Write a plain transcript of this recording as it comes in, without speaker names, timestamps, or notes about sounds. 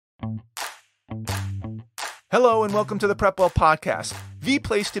Hello and welcome to the PrepWell Podcast, the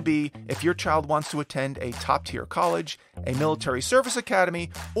place to be if your child wants to attend a top-tier college, a military service academy,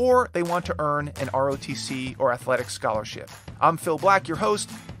 or they want to earn an ROTC or athletic scholarship. I'm Phil Black, your host,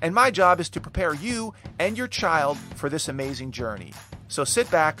 and my job is to prepare you and your child for this amazing journey. So sit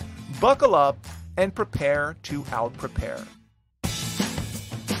back, buckle up, and prepare to out-prepare.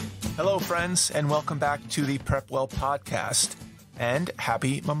 Hello, friends, and welcome back to the PrepWell Podcast, and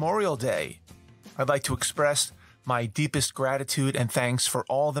happy Memorial Day. I'd like to express my deepest gratitude and thanks for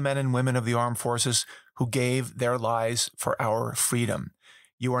all the men and women of the armed forces who gave their lives for our freedom.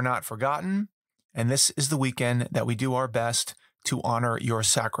 You are not forgotten, and this is the weekend that we do our best to honor your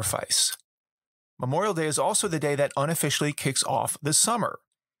sacrifice. Memorial Day is also the day that unofficially kicks off the summer.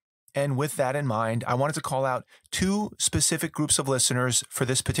 And with that in mind, I wanted to call out two specific groups of listeners for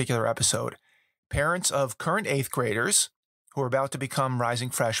this particular episode. Parents of current 8th graders who are about to become rising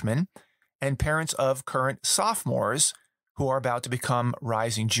freshmen, and parents of current sophomores who are about to become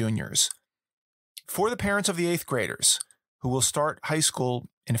rising juniors. For the parents of the 8th graders who will start high school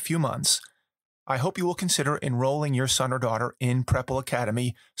in a few months, I hope you will consider enrolling your son or daughter in PrepWell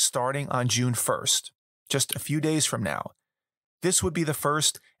Academy starting on June 1st, just a few days from now. This would be the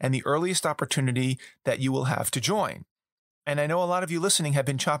first and the earliest opportunity that you will have to join. And I know a lot of you listening have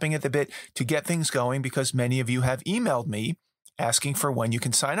been chomping at the bit to get things going because many of you have emailed me asking for when you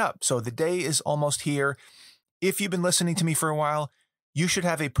can sign up. So the day is almost here. If you've been listening to me for a while, you should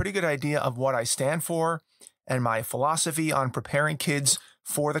have a pretty good idea of what I stand for and my philosophy on preparing kids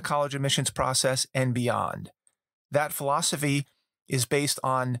for the college admissions process and beyond. That philosophy is based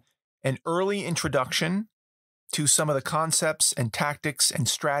on an early introduction to some of the concepts and tactics and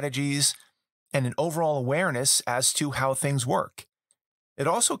strategies and an overall awareness as to how things work. It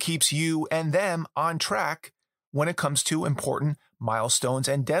also keeps you and them on track when it comes to important milestones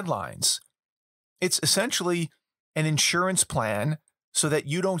and deadlines. It's essentially an insurance plan so that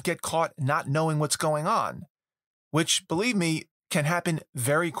you don't get caught not knowing what's going on, which, believe me, can happen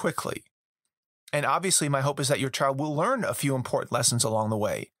very quickly. And obviously, my hope is that your child will learn a few important lessons along the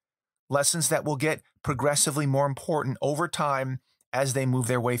way, lessons that will get progressively more important over time as they move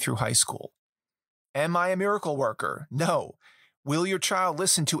their way through high school. Am I a miracle worker? No. Will your child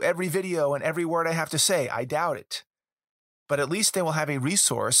listen to every video and every word I have to say? I doubt it. But at least they will have a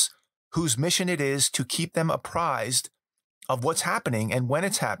resource whose mission it is to keep them apprised of what's happening and when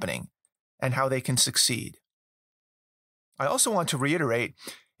it's happening and how they can succeed. I also want to reiterate,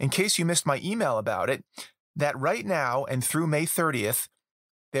 in case you missed my email about it, that right now and through May 30th,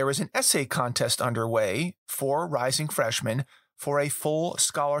 there is an essay contest underway for rising freshmen for a full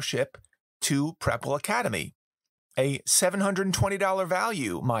scholarship to PrepWell Academy. A $720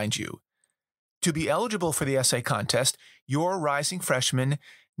 value, mind you. To be eligible for the essay contest, your rising freshman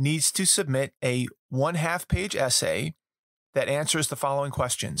needs to submit a 1/2-page essay that answers the following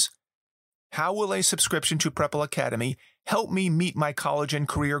questions. How will a subscription to PrepWell Academy help me meet my college and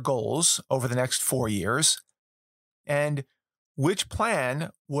career goals over the next 4 years? And which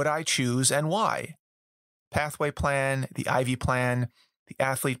plan would I choose and why? Pathway plan, the Ivy plan, the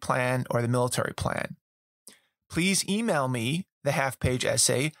athlete plan, or the military plan? Please email me the half-page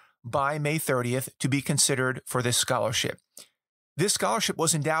essay by May 30th to be considered for this scholarship. This scholarship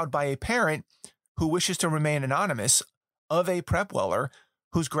was endowed by a parent who wishes to remain anonymous of a PrepWeller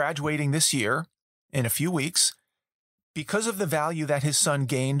who's graduating this year in a few weeks because of the value that his son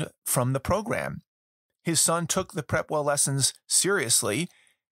gained from the program. His son took the PrepWell lessons seriously,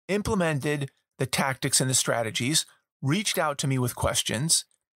 implemented the tactics and the strategies, reached out to me with questions,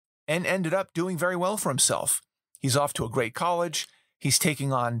 and ended up doing very well for himself. He's off to a great college, he's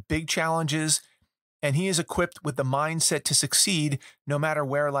taking on big challenges, and he is equipped with the mindset to succeed no matter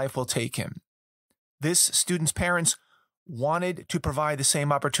where life will take him. This student's parents wanted to provide the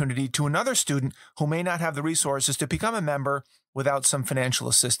same opportunity to another student who may not have the resources to become a member without some financial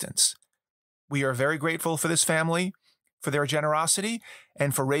assistance. We are very grateful for this family, for their generosity,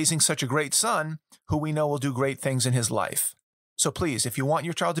 and for raising such a great son who we know will do great things in his life. So please, if you want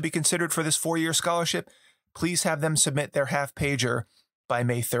your child to be considered for this 4-year scholarship, please have them submit their half-pager by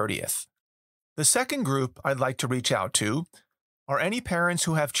May 30th. The second group I'd like to reach out to are any parents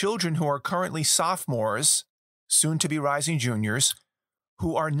who have children who are currently sophomores, soon to be rising juniors,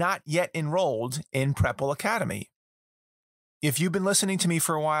 who are not yet enrolled in PrepWell Academy. If you've been listening to me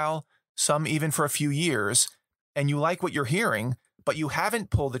for a while, some even for a few years, and you like what you're hearing, but you haven't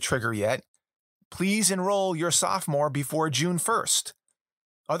pulled the trigger yet, please enroll your sophomore before June 1st.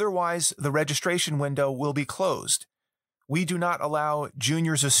 Otherwise, the registration window will be closed. We do not allow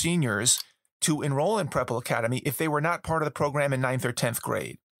juniors or seniors to enroll in PrepWell Academy if they were not part of the program in 9th or 10th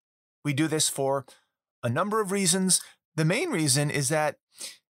grade. We do this for a number of reasons. The main reason is that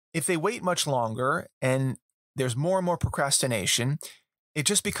if they wait much longer and there's more and more procrastination, it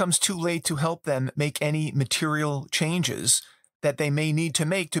just becomes too late to help them make any material changes that they may need to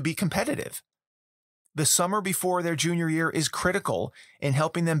make to be competitive. The summer before their junior year is critical in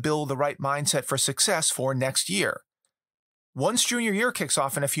helping them build the right mindset for success for next year. Once junior year kicks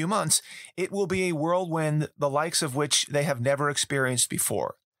off in a few months, it will be a whirlwind the likes of which they have never experienced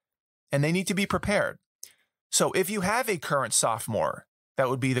before, and they need to be prepared. So if you have a current sophomore, that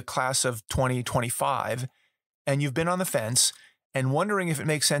would be the class of 2025, and you've been on the fence and wondering if it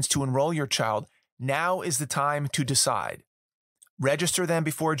makes sense to enroll your child, now is the time to decide. Register them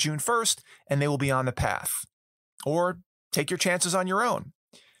before June 1st, and they will be on the path. Or take your chances on your own.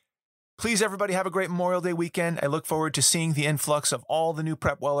 Please, everybody, have a great Memorial Day weekend. I look forward to seeing the influx of all the new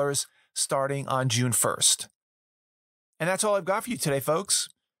PrepWellers starting on June 1st. And that's all I've got for you today, folks.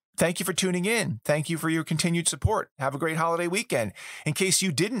 Thank you for tuning in. Thank you for your continued support. Have a great holiday weekend. In case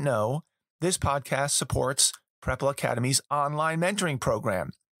you didn't know, this podcast supports PrepWell Academy's online mentoring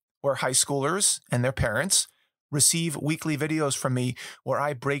program, where high schoolers and their parents receive weekly videos from me where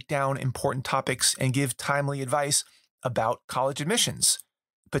I break down important topics and give timely advice about college admissions,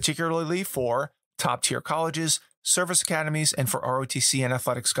 particularly for top-tier colleges, service academies, and for ROTC and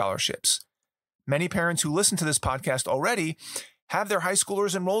athletic scholarships. Many parents who listen to this podcast already have their high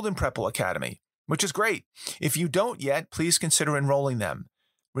schoolers enrolled in PrepWell Academy, which is great. If you don't yet, please consider enrolling them.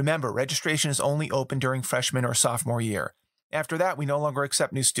 Remember, registration is only open during freshman or sophomore year. After that, we no longer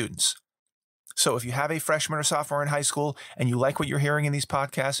accept new students. So if you have a freshman or sophomore in high school and you like what you're hearing in these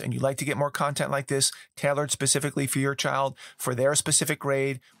podcasts and you'd like to get more content like this, tailored specifically for your child, for their specific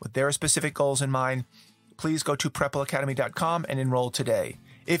grade, with their specific goals in mind, please go to PrepWellAcademy.com and enroll today.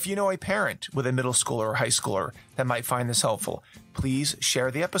 If you know a parent with a middle schooler or high schooler that might find this helpful, please share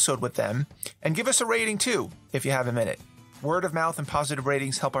the episode with them and give us a rating too, if you have a minute. Word of mouth and positive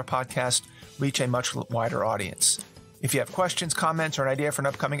ratings help our podcast reach a much wider audience. If you have questions, comments, or an idea for an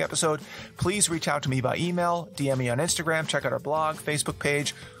upcoming episode, please reach out to me by email, DM me on Instagram, check out our blog, Facebook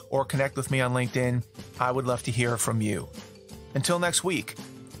page, or connect with me on LinkedIn. I would love to hear from you. Until next week,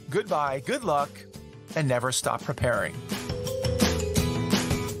 goodbye, good luck, and never stop preparing.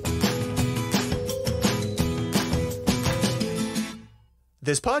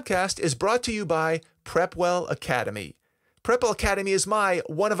 This podcast is brought to you by PrepWell Academy. PrepWell Academy is my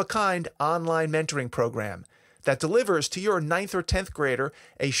one-of-a-kind online mentoring program that delivers to your 9th or 10th grader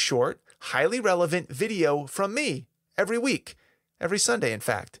a short, highly relevant video from me every week, every Sunday, in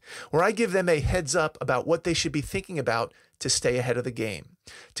fact, where I give them a heads up about what they should be thinking about to stay ahead of the game.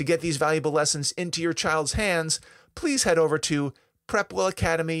 To get these valuable lessons into your child's hands, please head over to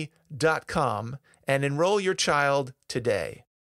PrepWellAcademy.com and enroll your child today.